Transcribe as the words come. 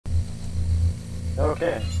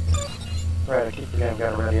Okay. Right, I keep forgetting I've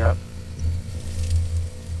got to ready up.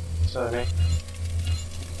 So me.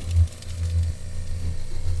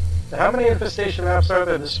 How many infestation maps are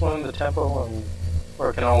there? This one, the temple, and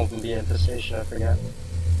or can all of them be infestation? I forget.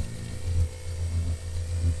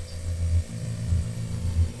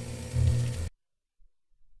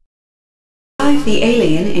 Survive the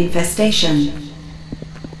alien infestation.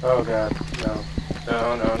 Oh god, no.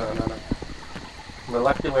 No.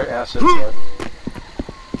 Molecular acid blood.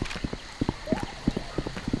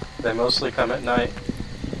 They mostly come at night.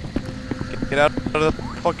 Get out of the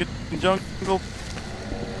fucking jungle.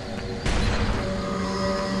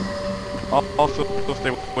 Also, stay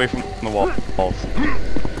away from the walls.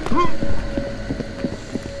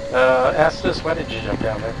 Astus, why did you jump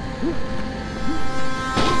down there?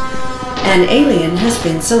 An alien has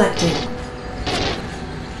been selected.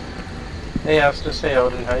 Hey Astus, hey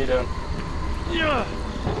Odin, how you doing? Yeah.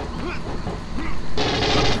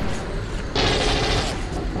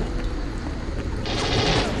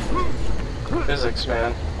 Physics,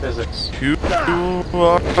 man. Physics. To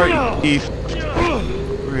our east.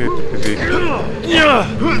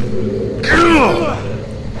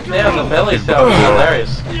 Damn, the belly sound is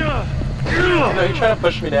hilarious. No, you trying to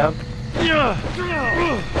push me down?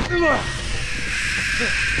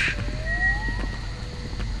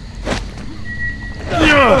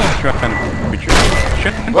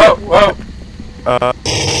 Whoa, whoa!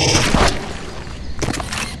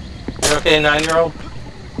 You okay, 9-year-old?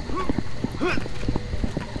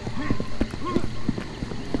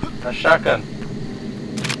 A shotgun.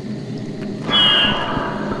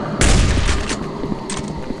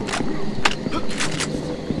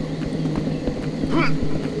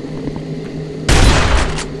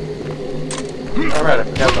 Alright, I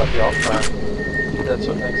forgot about the alt fire. That's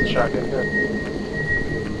what makes the shotgun good.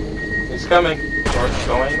 He's coming, or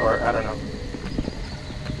going, or I don't know.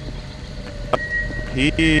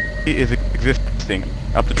 He is existing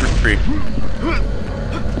up the tree.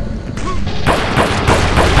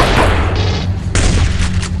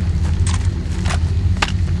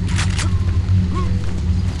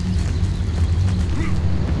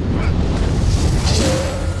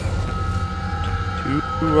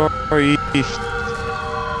 To our east.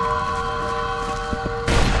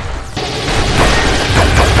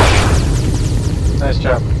 Nice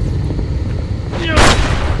job.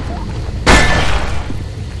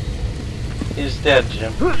 He's dead,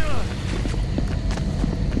 Jim.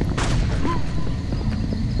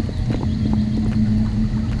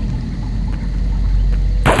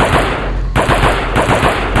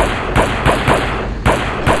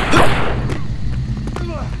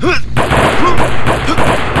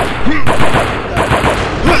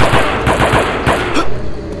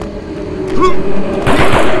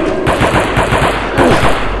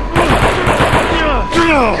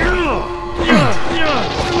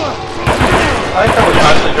 I like how we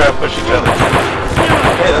constantly try to push each other.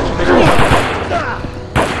 Hey, that's pretty cool.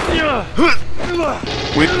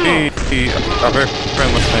 We are very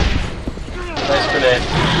friendly. Nice grenade.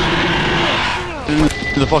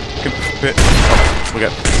 To the fucking pit. Oh, we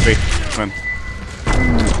got spacemen.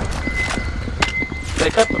 They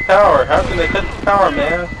cut the power. How can they cut the power,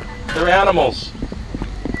 man? They're animals.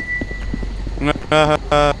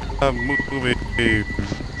 Movie.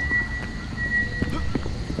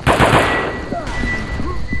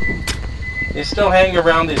 He's still hanging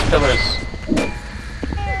around these pillars.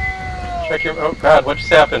 Check your. Oh god, what just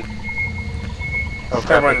happened? Oh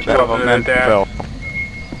crap, there are 2 of them. And fell.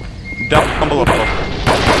 Down below.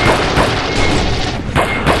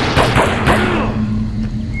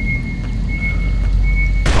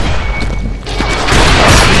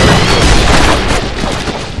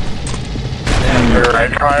 You're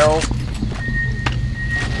right, Kyle.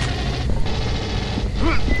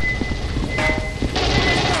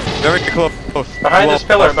 Very close. Behind this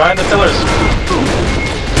pillar, behind the pillars.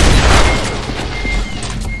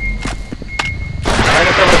 Behind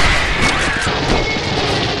the pillars.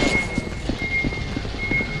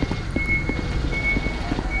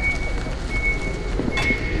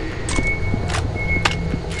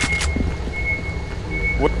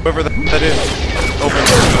 Whoever that is, open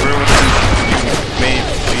the room.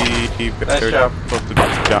 Maybe Nice job. Close to die.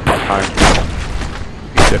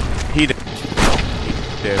 He did.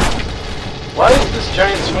 He did. Why is this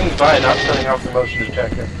giant swing by not turning off the motion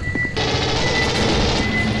detector?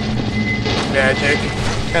 Magic.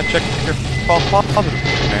 Gotta check your false positive,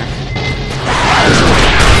 man.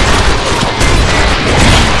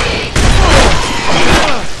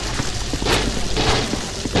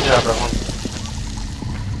 Good job, everyone.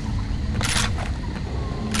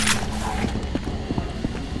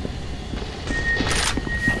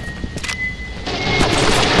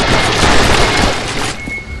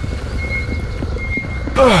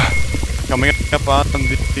 coming up on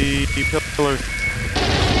the pillars.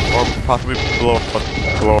 Or possibly below us.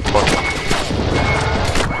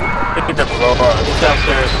 I think it's below us. He's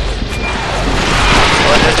downstairs.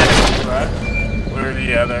 One is in front. Where the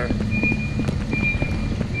other?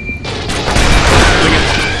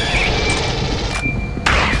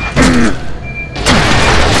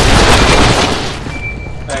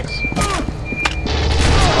 Thanks.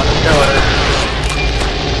 On the pillar.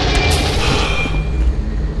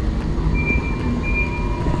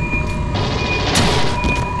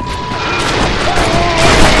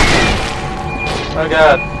 Oh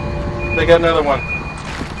god. They got another one.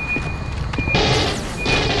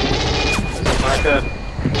 This is not good.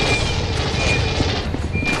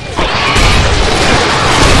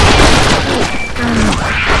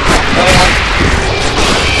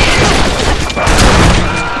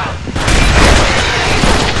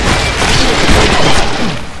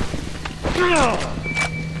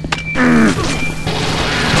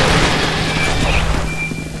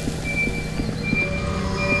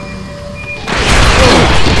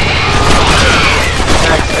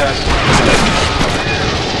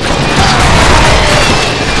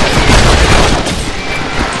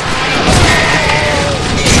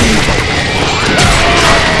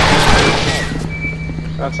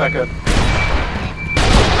 That's not good.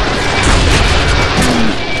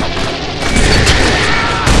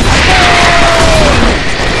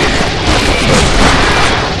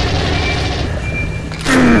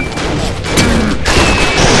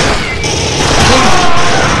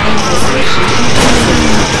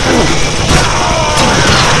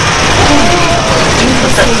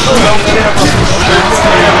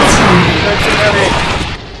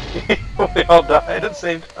 We all died at the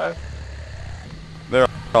same time. They're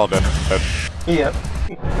all dead. Yep.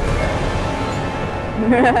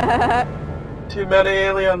 Too many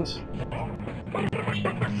aliens.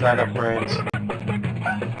 Not enough brains.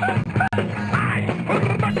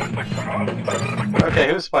 Okay,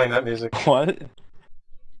 who's playing that music? What?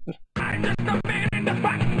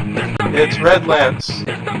 It's Red Lance.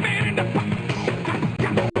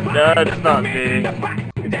 No, it's not me.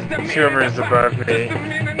 Schumer's above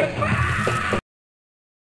me.